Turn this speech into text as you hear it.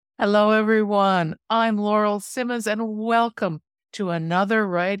Hello, everyone. I'm Laurel Simmons, and welcome to another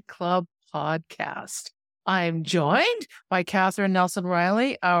Ride Club podcast. I'm joined by Catherine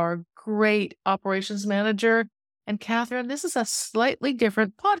Nelson-Riley, our great operations manager. And Catherine, this is a slightly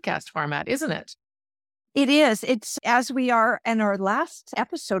different podcast format, isn't it? It is. It's as we are in our last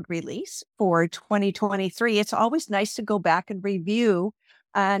episode release for 2023. It's always nice to go back and review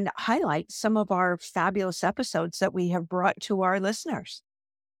and highlight some of our fabulous episodes that we have brought to our listeners.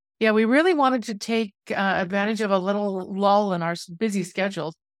 Yeah, we really wanted to take advantage of a little lull in our busy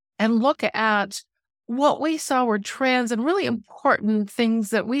schedules and look at what we saw were trends and really important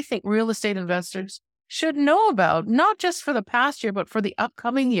things that we think real estate investors should know about, not just for the past year, but for the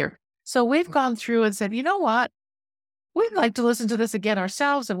upcoming year. So we've gone through and said, you know what? We'd like to listen to this again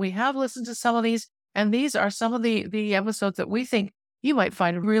ourselves, and we have listened to some of these, and these are some of the episodes that we think you might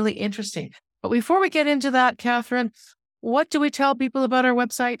find really interesting. But before we get into that, Catherine, what do we tell people about our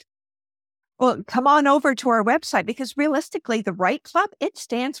website? Well, come on over to our website because realistically, the Reite Club, it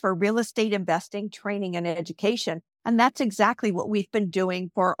stands for Real Estate Investing, Training, and Education. And that's exactly what we've been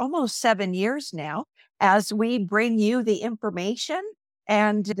doing for almost 7 years now as we bring you the information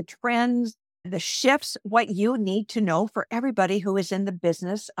and the trends, the shifts, what you need to know for everybody who is in the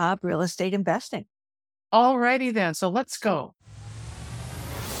business of real estate investing. All righty then. So let's go.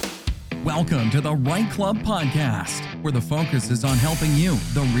 Welcome to the Reite Club podcast, where the focus is on helping you,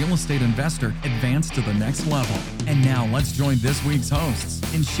 the real estate investor, advance to the next level. And now let's join this week's hosts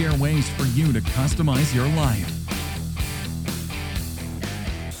and share ways for you to customize your life.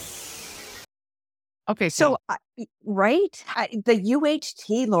 Okay. So, right, the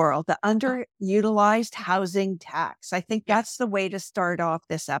UHT, Laurel, the underutilized housing tax. I think that's the way to start off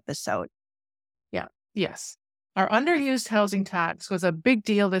this episode. Yeah. Yes. Our underused housing tax was a big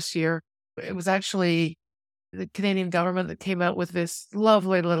deal this year. It was actually the Canadian government that came out with this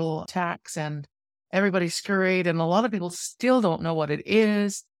lovely little tax, and everybody scurried, and a lot of people still don't know what it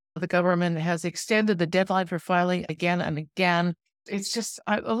is. The government has extended the deadline for filing again and again. It's just,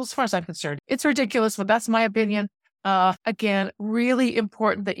 as far as I'm concerned, it's ridiculous, but that's my opinion. Again, really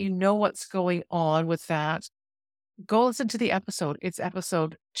important that you know what's going on with that. Go listen to the episode. It's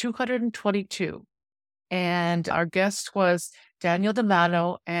episode 222. And our guest was Daniel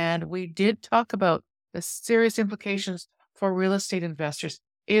D'Amato, and we did talk about the serious implications for real estate investors.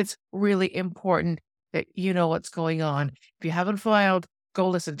 It's really important that you know what's going on. If you haven't filed, go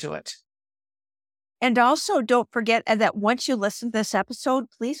listen to it. And also don't forget that once you listen to this episode,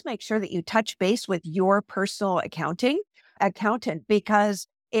 please make sure that you touch base with your personal accountant, because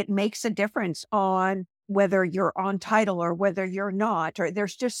it makes a difference on whether you're on title or whether you're not, or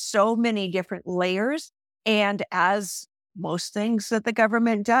there's just so many different layers. And as most things that the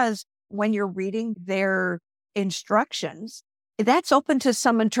government does, when you're reading their instructions, that's open to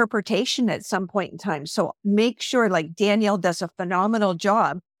some interpretation at some point in time. So make sure, like Danielle does a phenomenal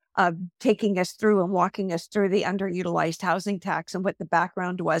job of taking us through and walking us through the underutilized housing tax and what the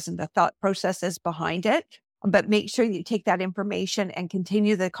background was and the thought processes behind it. But make sure you take that information and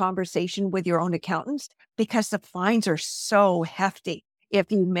continue the conversation with your own accountants, because the fines are so hefty if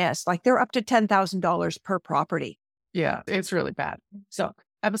you miss. Like, they're up to $10,000 per property. Yeah, it's really bad. So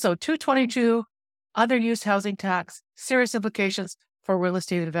episode 222, underused housing tax, serious implications for real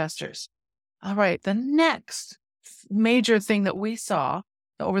estate investors. All right, the next major thing that we saw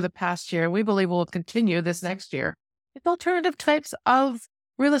over the past year, we believe will continue this next year, is alternative types of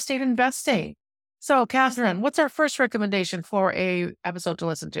real estate investing. So, Catherine, what's our first recommendation for a episode to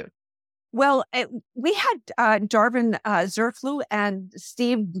listen to? Well, we had Darvin Zerflu and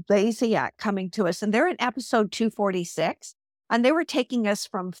Steve Blasiak coming to us, and they're in episode 246, and they were taking us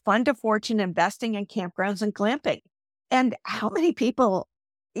from fund to fortune investing in campgrounds and glamping. And how many people,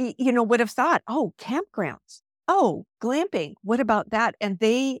 would have thought, oh, campgrounds, oh, glamping, what about that? And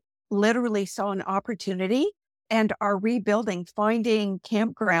they literally saw an opportunity and are rebuilding, finding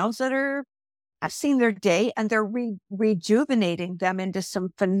campgrounds that have seen their day, and they're rejuvenating them into some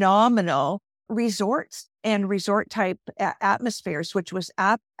phenomenal resorts and resort type atmospheres, which was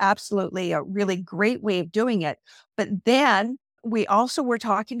absolutely a really great way of doing it. But then we also were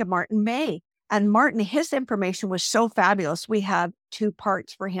talking to Martin May, and Martin, his information was so fabulous. We have 2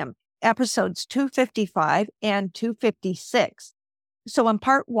 parts for him, episodes 255 and 256. So in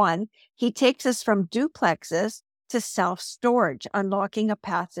part 1, he takes us from duplexes to self-storage, unlocking a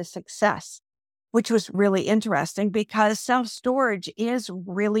path to success, which was really interesting because self-storage is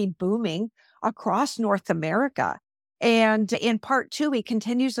really booming across North America. And in part 2, he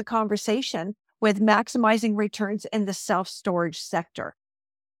continues the conversation with maximizing returns in the self-storage sector.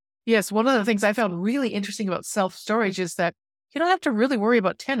 Yes, one of the things I found really interesting about self-storage is that you don't have to really worry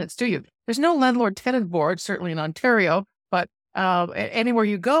about tenants, do you? There's no landlord-tenant board, certainly in Ontario, but anywhere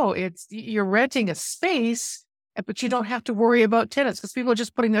you go, you're renting a space, but you don't have to worry about tenants because people are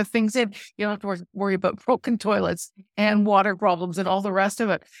just putting their things in. You don't have to worry about broken toilets and water problems and all the rest of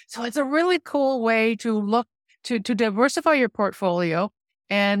it. So it's a really cool way to look to diversify your portfolio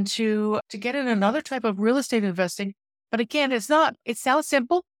and to get in another type of real estate investing. But again, it sounds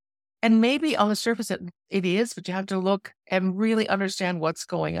simple, and maybe on the surface it is, but you have to look and really understand what's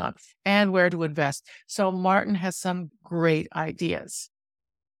going on and where to invest. So Martin has some great ideas.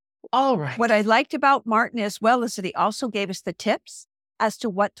 All right. What I liked about Martin as well is that he also gave us the tips as to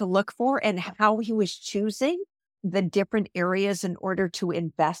what to look for and how he was choosing the different areas in order to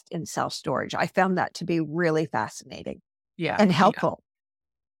invest in self-storage. I found that to be really fascinating and helpful.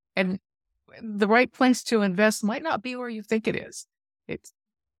 Yeah. And the right place to invest might not be where you think it is.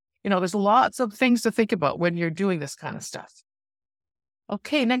 There's lots of things to think about when you're doing this kind of stuff.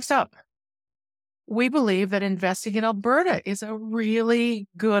 Okay, next up. We believe that investing in Alberta is a really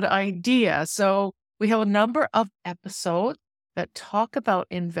good idea. So we have a number of episodes that talk about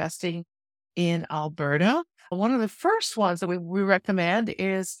investing in Alberta. One of the first ones that we recommend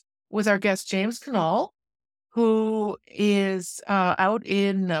is with our guest, James Canal, who is out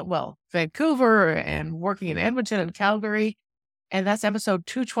in, Vancouver and working in Edmonton and Calgary. And that's episode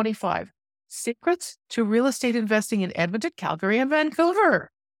 225, Secrets to Real Estate Investing in Edmonton, Calgary, and Vancouver.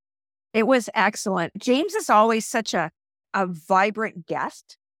 It was excellent. James is always such a vibrant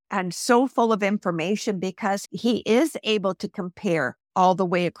guest and so full of information because he is able to compare all the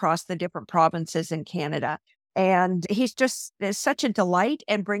way across the different provinces in Canada. And he's just is such a delight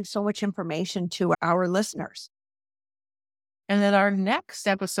and brings so much information to our listeners. And then our next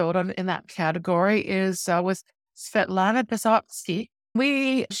episode in that category is with Svetlana Pesotsky.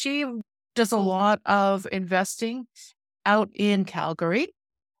 She does a lot of investing out in Calgary.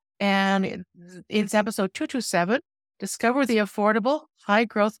 And it's episode 227, Discover the Affordable High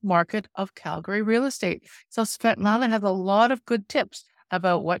Growth Market of Calgary Real Estate. So Svetlana has a lot of good tips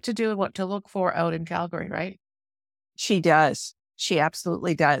about what to do and what to look for out in Calgary, right? She does. She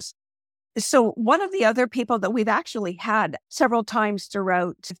absolutely does. So one of the other people that we've actually had several times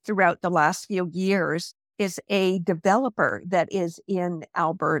throughout the last few years is a developer that is in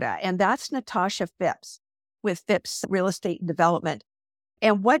Alberta, and that's Natasha Phipps with Phipps Real Estate Development.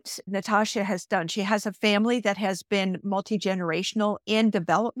 And what Natasha has done, she has a family that has been multi-generational in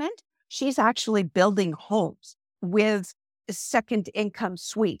development. She's actually building homes with second income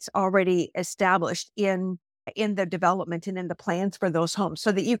suites already established in the development and in the plans for those homes,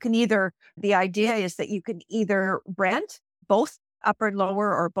 so that the idea is that you can either rent both upper,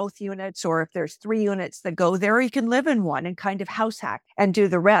 lower, or both units, or if there's 3 units that go there, you can live in one and kind of house hack and do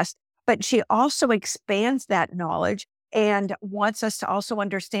the rest. But she also expands that knowledge and wants us to also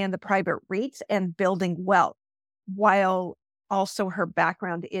understand the private REITs and building wealth, while also her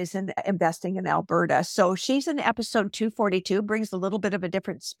background is in investing in Alberta. So she's in episode 242, brings a little bit of a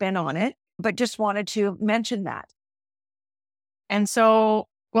different spin on it, but just wanted to mention that. And so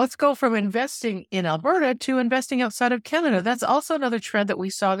let's go from investing in Alberta to investing outside of Canada. That's also another trend that we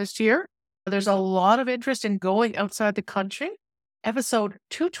saw this year. There's a lot of interest in going outside the country. Episode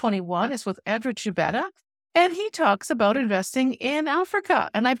 221 is with Andrew Chubetta, and he talks about investing in Africa.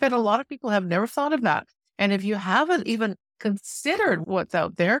 And I bet a lot of people have never thought of that. And if you haven't even considered what's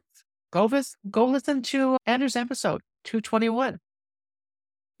out there, go listen to Andrew's episode 221.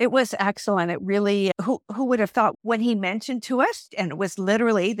 It was excellent. It really, who would have thought when he mentioned to us, and it was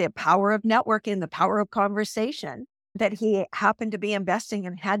literally the power of networking, the power of conversation, that he happened to be investing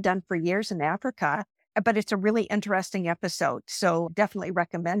and had done for years in Africa. But it's a really interesting episode. So definitely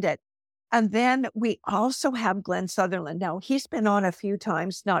recommend it. And then we also have Glenn Sutherland. Now, he's been on a few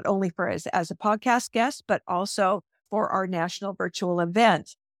times, not only for as a podcast guest, but also for our national virtual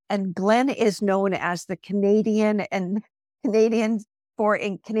event. And Glenn is known as the Canadians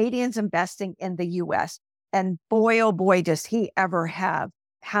investing in the US. And boy, oh boy, does he ever have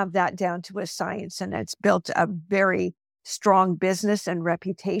that down to a science. And it's built a very strong business and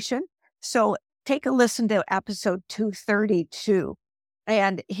reputation. So take a listen to episode 232.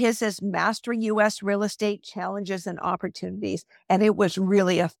 And his is Mastering U.S. Real Estate Challenges and Opportunities. And it was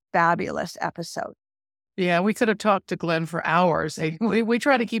really a fabulous episode. Yeah, we could have talked to Glenn for hours. We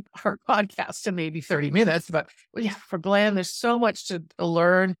try to keep our podcast to maybe 30 minutes, but yeah, for Glenn, there's so much to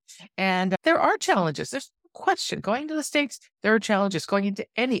learn. And there are challenges. There's no question. Going to the States, there are challenges. Going into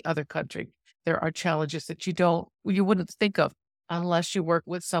any other country, there are challenges that you wouldn't think of unless you work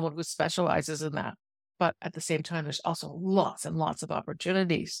with someone who specializes in that. But at the same time, there's also lots and lots of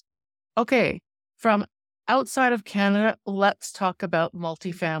opportunities. Okay, from outside of Canada, let's talk about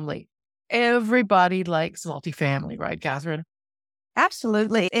multifamily. Everybody likes multifamily, right, Catherine?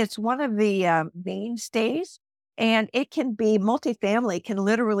 Absolutely. It's one of the mainstays, and it can be multifamily, can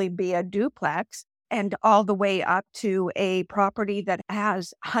literally be a duplex and all the way up to a property that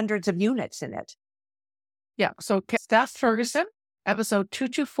has hundreds of units in it. Yeah. So Steph Ferguson, episode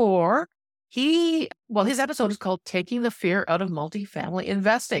 224, his episode is called Taking the Fear Out of Multifamily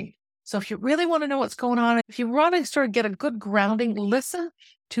Investing. So if you really want to know what's going on, if you want to sort of get a good grounding, listen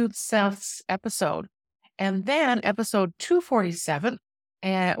to Seth's episode. And then episode 247,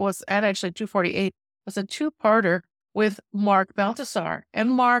 and actually 248, was a two-parter with Mark Baltasar.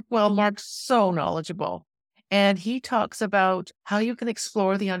 And Mark's so knowledgeable. And he talks about how you can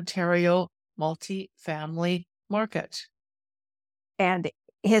explore the Ontario multifamily market. And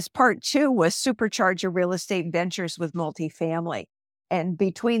his part 2 was supercharge your real estate ventures with multifamily. And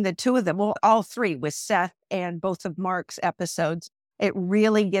between the two of them, well, all three with Seth and both of Mark's episodes, it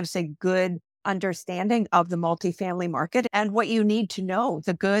really gives a good understanding of the multifamily market and what you need to know,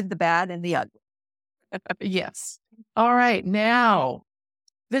 the good, the bad, and the ugly. Yes. All right. Now,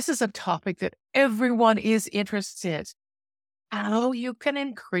 this is a topic that everyone is interested in. How you can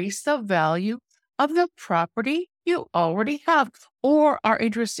increase the value of the property you already have or are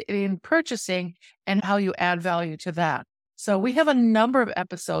interested in purchasing, and how you add value to that. So we have a number of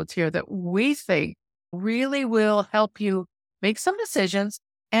episodes here that we think really will help you make some decisions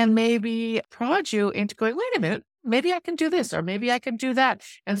and maybe prod you into going, wait a minute, maybe I can do this or maybe I can do that.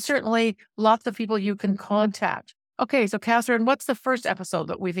 And certainly lots of people you can contact. Okay, so Catherine, what's the first episode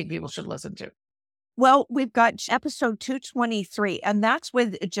that we think people should listen to? Well, we've got episode 223, and that's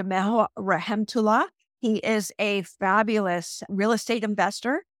with Jamel Rahemtullah. He is a fabulous real estate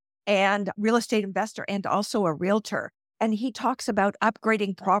investor and also a realtor. And he talks about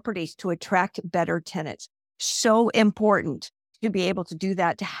upgrading properties to attract better tenants. So important to be able to do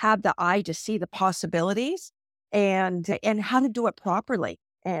that, to have the eye to see the possibilities and how to do it properly.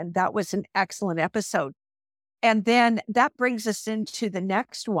 And that was an excellent episode. And then that brings us into the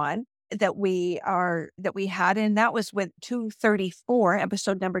next one that we had, and that was with 234,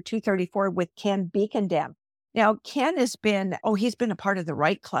 episode number 234 with Ken Beekendam. Now, Ken he's been a part of the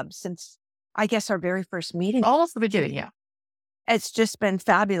Reite Club since, I guess, our very first meeting. Almost the beginning, yeah. It's just been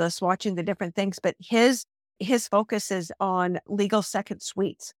fabulous watching the different things, but his focus is on legal second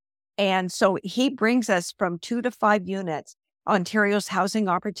suites. And so he brings us from 2 to 5 units, Ontario's housing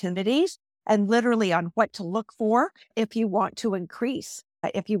opportunities, and literally on what to look for if you want to increase.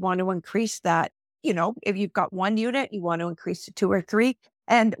 If you want to increase that, if you've got 1 unit, you want to increase to 2 or 3.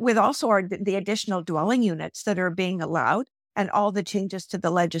 And with also the additional dwelling units that are being allowed and all the changes to the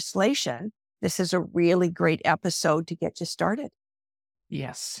legislation, this is a really great episode to get you started.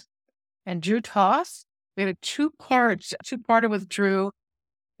 Yes. And Drew Toss, we had a two-parter with Drew.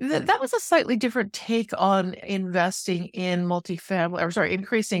 That was a slightly different take on investing in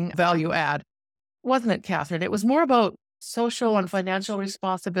increasing value add. Wasn't it, Catherine? It was more about social and financial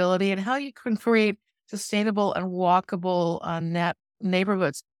responsibility and how you can create sustainable and walkable net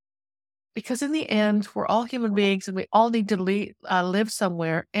neighborhoods. Because in the end, we're all human beings and we all need to live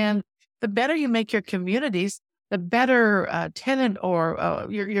somewhere. And the better you make your communities, the better tenant or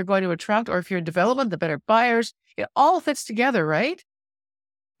you're going to attract, or if you're in development, the better buyers. It all fits together, right?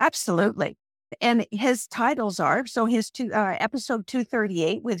 Absolutely. And his titles are, so his episode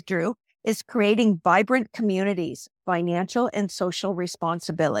 238 with Drew is Creating Vibrant Communities, Financial and Social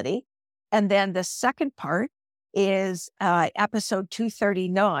Responsibility. And then the second part is episode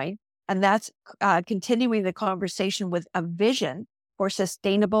 239, and that's continuing the conversation with a vision for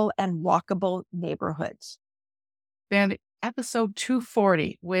sustainable and walkable neighborhoods. Then episode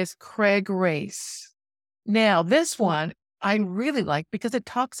 240 with Craig Race. Now, this one I really like because it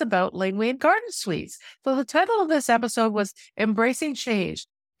talks about laneway and garden suites. So the title of this episode was Embracing Change,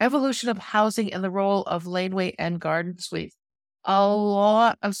 Evolution of Housing and the Role of Laneway and Garden Suites. A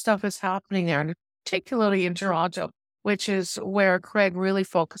lot of stuff is happening there, and particularly in Toronto, which is where Craig really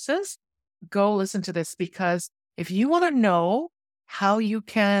focuses. Go listen to this, because if you want to know how you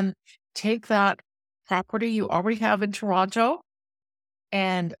can take that property you already have in Toronto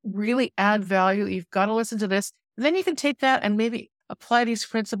and really add value, you've got to listen to this. Then you can take that and maybe apply these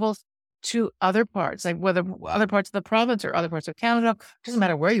principles to other parts, like whether other parts of the province or other parts of Canada. Doesn't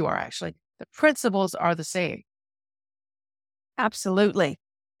matter where you are, actually. The principles are the same. Absolutely.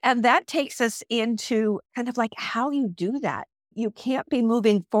 And that takes us into kind of like how you do that. You can't be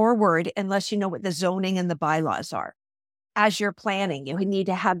moving forward unless you know what the zoning and the bylaws are. As you're planning, you need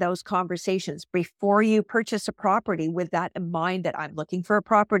to have those conversations before you purchase a property with that in mind, that I'm looking for a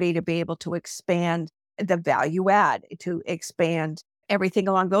property to be able to expand the value add, to expand everything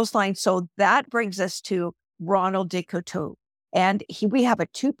along those lines. So that brings us to Ronald DeCoutu. And we have a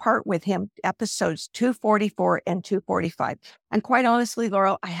two-part with him, episodes 244 and 245. And quite honestly,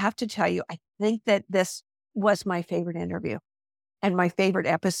 Laurel, I have to tell you, I think that this was my favorite interview and my favorite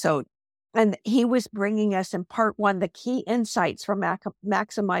episode. And he was bringing us in part one, the key insights from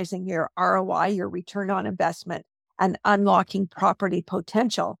maximizing your ROI, your return on investment, and unlocking property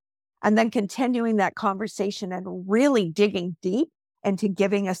potential. And then continuing that conversation and really digging deep into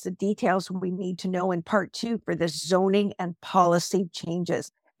giving us the details we need to know in part two for the zoning and policy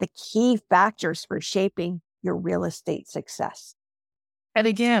changes, the key factors for shaping your real estate success. And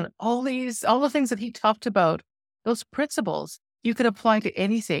again, all the things that he talked about, those principles, you could apply to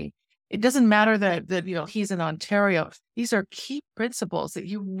anything. It doesn't matter that he's in Ontario. These are key principles that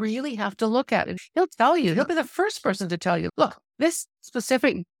you really have to look at. And he'll tell you, he'll be the first person to tell you, look, this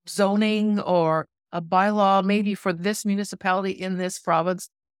specific zoning or a bylaw maybe for this municipality in this province,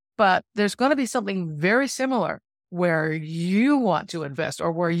 but there's going to be something very similar where you want to invest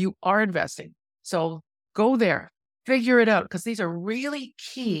or where you are investing. So go there, figure it out, because these are really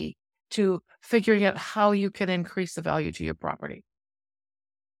key to figuring out how you can increase the value to your property.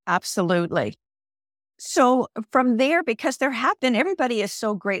 Absolutely. So from there, because everybody is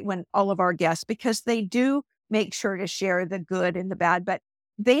so great when all of our guests, because they do make sure to share the good and the bad, but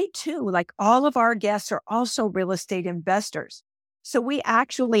they too, like all of our guests, are also real estate investors. So we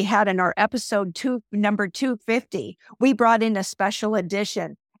actually had in our episode number 250, we brought in a special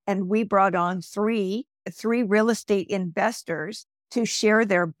edition and we brought on three real estate investors to share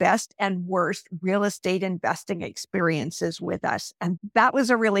their best and worst real estate investing experiences with us. And that was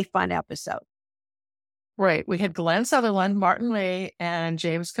a really fun episode. Right. We had Glenn Sutherland, Martin Lay, and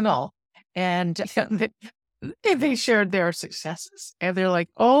James Canal. And they shared their successes. And they're like,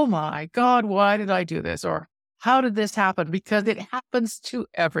 oh my God, why did I do this? Or how did this happen? Because it happens to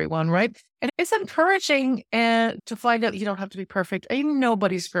everyone, right? And it's encouraging to find out you don't have to be perfect. Ain't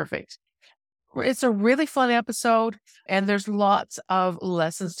nobody's perfect. It's a really fun episode, and there's lots of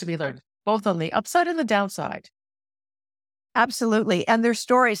lessons to be learned, both on the upside and the downside. Absolutely. And their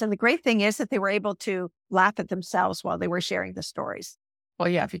stories. And the great thing is that they were able to laugh at themselves while they were sharing the stories. Well,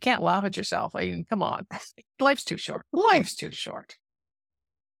 yeah, if you can't laugh at yourself, I mean, come on. Life's too short. Life's too short.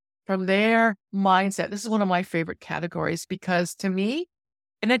 From there, mindset. This is one of my favorite categories because to me,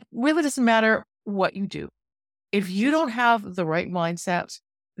 and it really doesn't matter what you do. If you don't have the right mindset,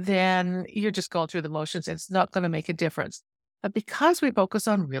 then you're just going through the motions. It's not going to make a difference. But because we focus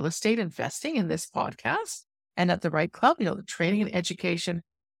on real estate investing in this podcast and at the Right Club, the training and education,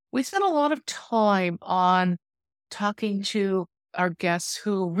 we spend a lot of time on talking to our guests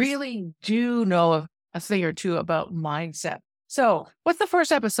who really do know a thing or two about mindset. So what's the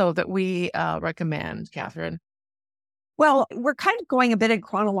first episode that we recommend, Catherine? Well, we're kind of going a bit in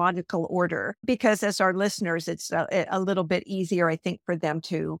chronological order because as our listeners, it's a little bit easier, I think, for them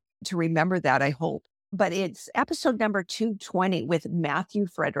to remember that, I hope. But it's episode number 220 with Matthew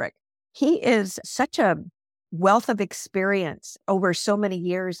Frederick. He is such a wealth of experience over so many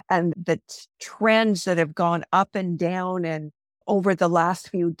years and the trends that have gone up and down and over the last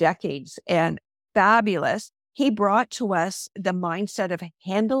few decades, and fabulous. He brought to us the mindset of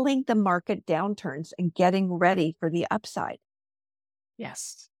handling the market downturns and getting ready for the upside.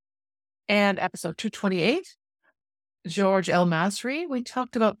 Yes. And episode 228, George L. Masri, we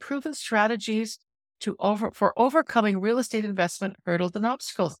talked about proven strategies for overcoming real estate investment hurdles and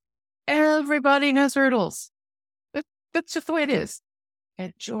obstacles. Everybody has hurdles. That's just the way it is.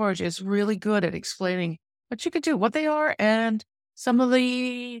 And George is really good at explaining what you could do, what they are, and some of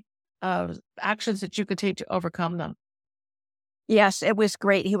the actions that you could take to overcome them. Yes, it was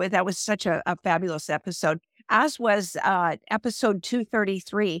great. That was such a fabulous episode, as was episode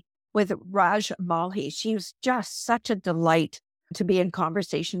 233 with Raj Malhi. She was just such a delight to be in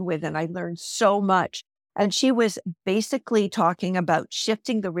conversation with, and I learned so much. And she was basically talking about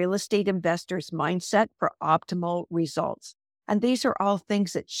shifting the real estate investor's mindset for optimal results. And these are all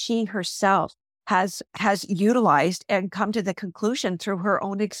things that she herself has utilized and come to the conclusion through her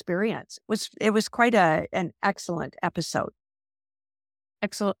own experience. It was quite an excellent episode.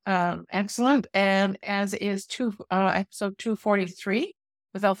 Excellent. And as is episode 243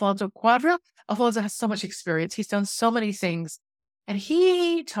 with Alfonso Quadra. Alfonso has so much experience. He's done so many things. And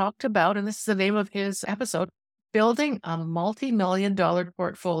he talked about, and this is the name of his episode, building a multi-million-dollar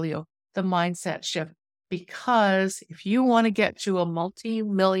portfolio, the mindset shift. Because if you want to get to a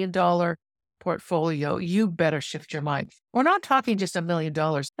multi-million-dollar portfolio, you better shift your mind. We're not talking just $1 million.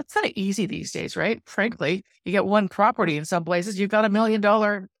 That's kind of easy these days, right? Frankly, you get one property in some places, you've got $1 million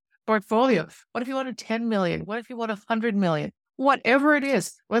portfolio? What if you wanted 10 million? What if you want 100 million? Whatever it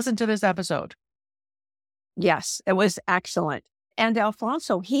is, listen to this episode. Yes, it was excellent. And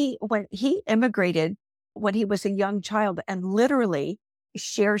Alfonso, when he immigrated when he was a young child and literally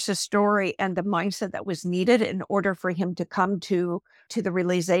shares a story and the mindset that was needed in order for him to come to the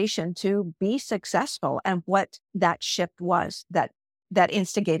realization to be successful and what that shift was that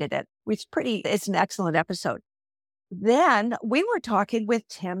instigated it. It's an excellent episode. Then we were talking with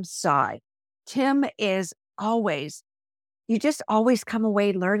Tim Sy. Tim is always, you just always come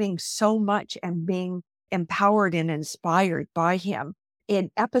away learning so much and being empowered and inspired by him.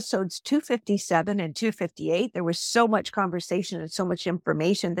 In episodes 257 and 258, there was so much conversation and so much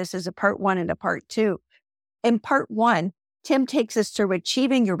information. This is a part 1 and a part 2. In part 1, Tim takes us through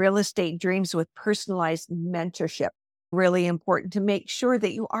achieving your real estate dreams with personalized mentorship. Really important to make sure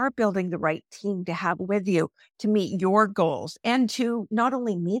that you are building the right team to have with you to meet your goals and to not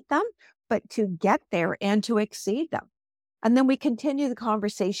only meet them, but to get there and to exceed them. And then we continue the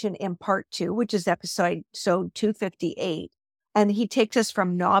conversation in part 2, which is episode 258. And he takes us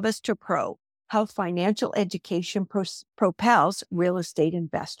from novice to pro, how financial education propels real estate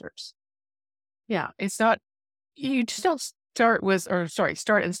investors. Yeah, it's not, you just don't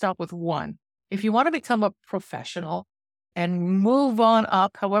start and stop with one. If you want to become a professional and move on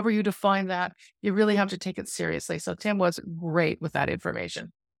up, however you define that, you really have to take it seriously. So Tim was great with that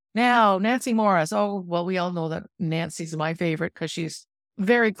information. Now, Nancy Morris. Oh, well, we all know that Nancy's my favorite because she's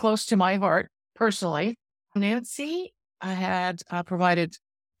very close to my heart personally. Nancy, I had provided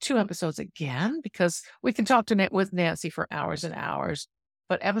 2 episodes again because we can talk with Nancy for hours and hours.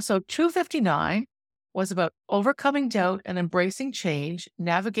 But episode 259 was about overcoming doubt and embracing change,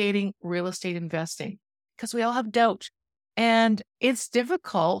 navigating real estate investing, because we all have doubt. And it's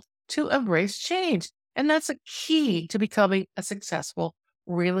difficult to embrace change. And that's a key to becoming a successful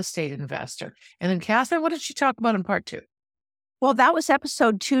real estate investor. And then Catherine, what did she talk about in part 2? Well, that was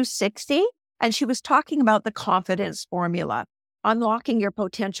episode 260. And she was talking about the confidence formula, unlocking your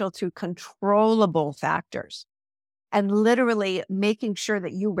potential through controllable factors and literally making sure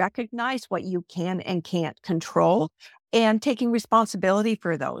that you recognize what you can and can't control and taking responsibility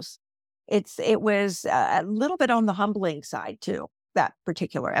for those. It was a little bit on the humbling side too, that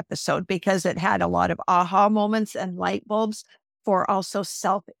particular episode, because it had a lot of aha moments and light bulbs for also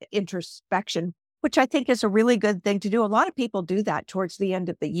self-introspection, which I think is a really good thing to do. A lot of people do that towards the end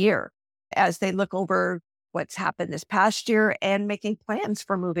of the year as they look over what's happened this past year and making plans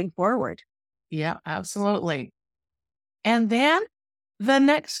for moving forward. Yeah, absolutely. And then the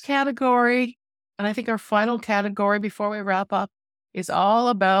next category, and I think our final category before we wrap up, is all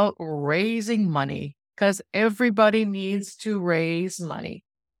about raising money because everybody needs to raise money.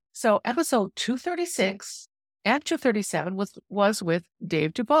 So episode 236 and 237 was with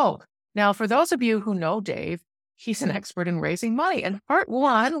Dave Dubois. Now, for those of you who know Dave, he's an expert in raising money. And part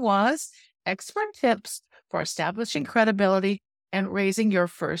 1 was expert tips for establishing credibility and raising your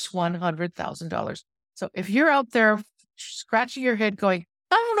first $100,000. So if you're out there scratching your head going,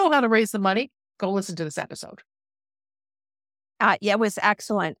 I don't know how to raise the money, go listen to this episode. Yeah, it was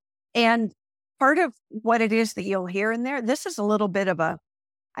excellent. And part of what it is that you'll hear in there, this is a little bit of a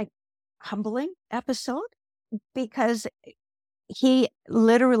humbling episode because he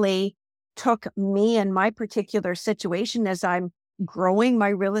literally took me and my particular situation as I'm growing my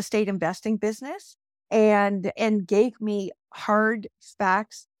real estate investing business and gave me hard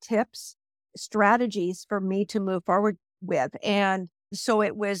facts, tips, strategies for me to move forward with. And so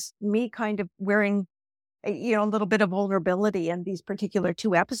it was me kind of wearing a little bit of vulnerability in these particular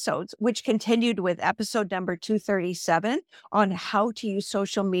 2 episodes, which continued with episode number 237 on how to use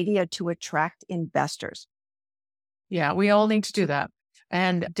social media to attract investors. Yeah, we all need to do that.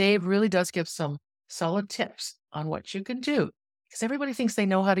 And Dave really does give some solid tips on what you can do because everybody thinks they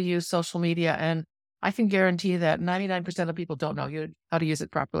know how to use social media. And I can guarantee that 99% of people don't know how to use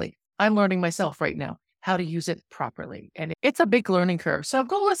it properly. I'm learning myself right now how to use it properly. And it's a big learning curve. So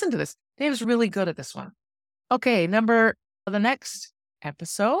go listen to this. Dave's really good at this one. Okay, the next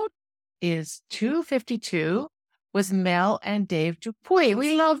episode is 252 with Mel and Dave Dupuy.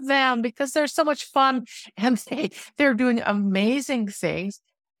 We love them because they're so much fun and they're doing amazing things.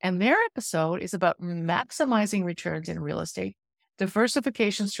 And their episode is about maximizing returns in real estate,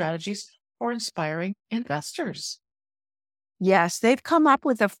 diversification strategies for inspiring investors. Yes, they've come up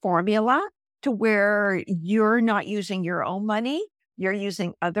with a formula to where you're not using your own money, you're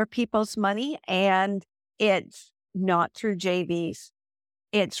using other people's money, and it's not through JVs.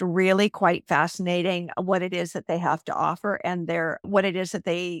 It's really quite fascinating what it is that they have to offer and what it is that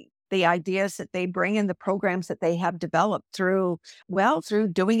they the ideas that they bring and the programs that they have developed through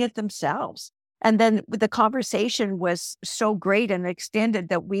doing it themselves. And then the conversation was so great and extended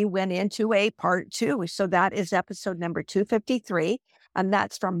that we went into a part 2. So that is episode number 253. And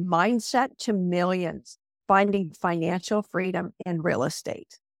that's from Mindset to Millions, Finding Financial Freedom in Real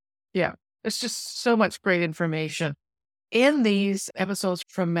Estate. Yeah, it's just so much great information in these episodes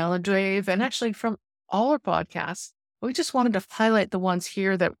from Mel and Dave, and actually from all our podcasts. We just wanted to highlight the ones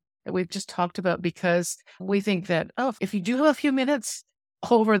here that we've just talked about, because we think that, if you do have a few minutes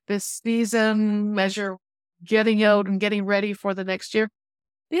over this season, measure getting out and getting ready for the next year,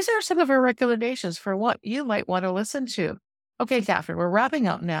 these are some of our recommendations for what you might want to listen to. Okay, Catherine, we're wrapping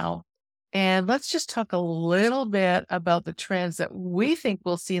up now. And let's just talk a little bit about the trends that we think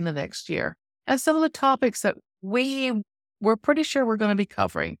we'll see in the next year and some of the topics that we're pretty sure we're going to be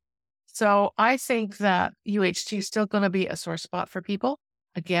covering. So I think that UHT is still going to be a sore spot for people.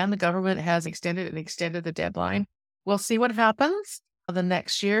 Again, the government has extended the deadline. We'll see what happens the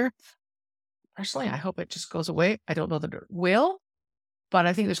next year. Personally, I hope it just goes away. I don't know that it will, but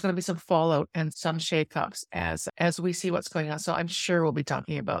I think there's going to be some fallout and some shakeups as we see what's going on. So I'm sure we'll be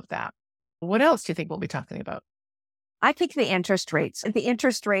talking about that. What else do you think we'll be talking about? I think the interest rates. The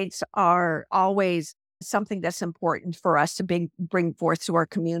interest rates are always something that's important for us to bring forth to our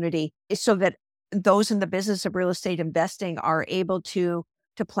community, so that those in the business of real estate investing are able to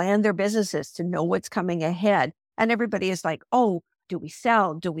plan their businesses, to know what's coming ahead. And everybody is like, oh, do we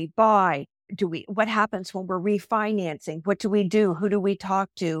sell? Do we buy? What happens when we're refinancing? What do we do? Who do we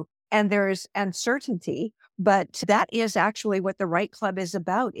talk to? And there's uncertainty, but that is actually what the Reite Club is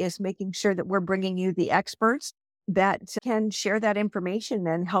about, is making sure that we're bringing you the experts that can share that information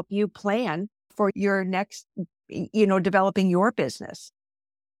and help you plan for your next, developing your business.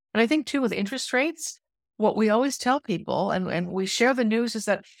 And I think too, with interest rates, what we always tell people, and we share the news, is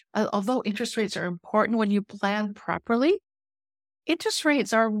that although interest rates are important when you plan properly, interest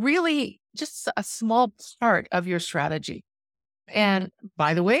rates are really just a small part of your strategy. And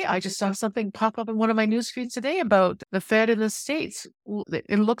by the way, I just saw something pop up in one of my news feeds today about the Fed in the States.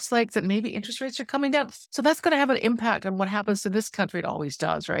 It looks like that maybe interest rates are coming down. So that's going to have an impact on what happens to this country. It always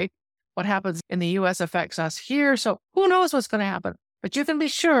does, right? What happens in the US affects us here. So who knows what's going to happen? But you can be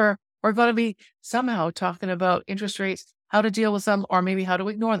sure we're going to be somehow talking about interest rates, how to deal with them, or maybe how to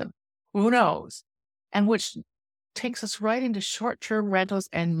ignore them. Who knows? And which takes us right into short-term rentals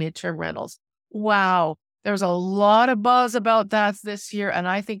and mid-term rentals. Wow. There's a lot of buzz about that this year, and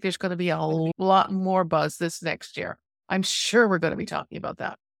I think there's going to be a lot more buzz this next year. I'm sure we're going to be talking about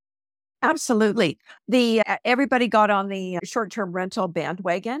that. Absolutely. Everybody got on the short-term rental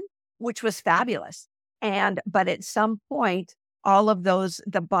bandwagon, which was fabulous. But at some point, all of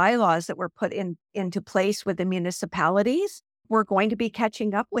the bylaws that were put into place with the municipalities, we're going to be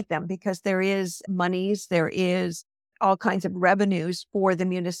catching up with them, because there is monies, there is all kinds of revenues for the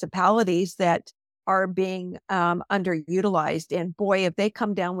municipalities that are being underutilized. And boy, if they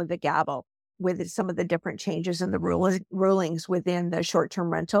come down with the gavel with some of the different changes in the rulings within the short-term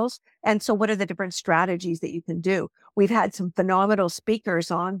rentals. And so what are the different strategies that you can do? We've had some phenomenal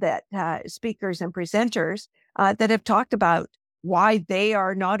speakers on that, speakers and presenters that have talked about why they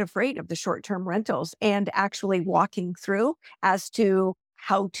are not afraid of the short-term rentals, and actually walking through as to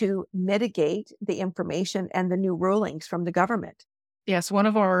how to mitigate the information and the new rulings from the government. Yes, one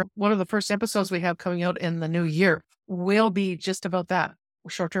of the first episodes we have coming out in the new year will be just about that,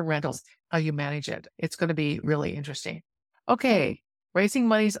 short-term rentals, how you manage it. It's going to be really interesting. Okay, raising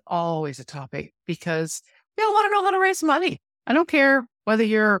money is always a topic, because we all want to know how to raise money. I don't care whether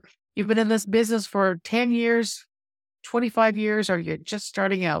you've been in this business for 10 years, 25 years, or you're just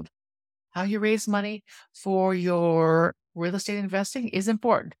starting out. How you raise money for your real estate investing is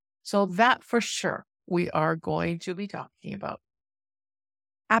important. So that for sure we are going to be talking about.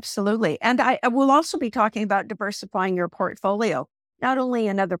 Absolutely. And I will also be talking about diversifying your portfolio, not only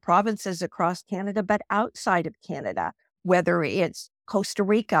in other provinces across Canada, but outside of Canada, whether it's Costa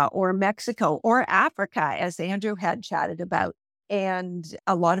Rica or Mexico or Africa, as Andrew had chatted about. And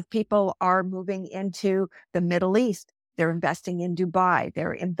a lot of people are moving into the Middle East. They're investing in Dubai.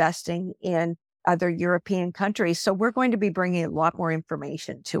 They're investing in other European countries. So we're going to be bringing a lot more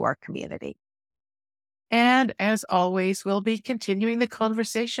information to our community. And as always, we'll be continuing the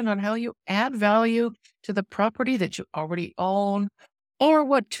conversation on how you add value to the property that you already own, or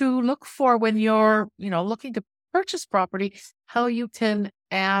what to look for when you're, looking to purchase property, how you can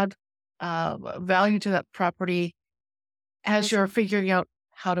add value to that property as you're figuring out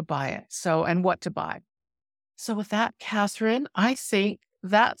how to buy it. And what to buy. So with that, Catherine, I think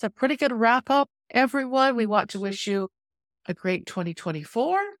that's a pretty good wrap up. Everyone, we want to wish you a great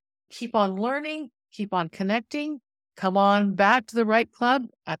 2024. keep on learning, keep on connecting. Come on back to the Right Club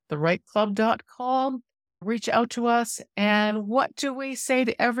at theRightClub.com. Reach out to us. And what do we say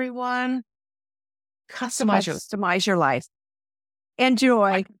to everyone? Customize your life.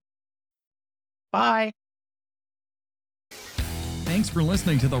 Enjoy. Bye. Thanks for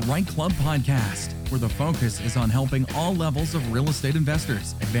listening to the Right Club podcast, where the focus is on helping all levels of real estate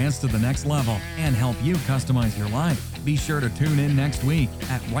investors advance to the next level and help you customize your life. Be sure to tune in next week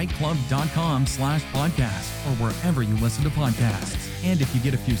at rightclub.com/podcast or wherever you listen to podcasts. And if you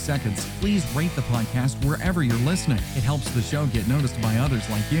get a few seconds, please rate the podcast wherever you're listening. It helps the show get noticed by others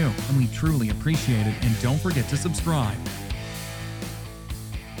like you, and we truly appreciate it. And don't forget to subscribe.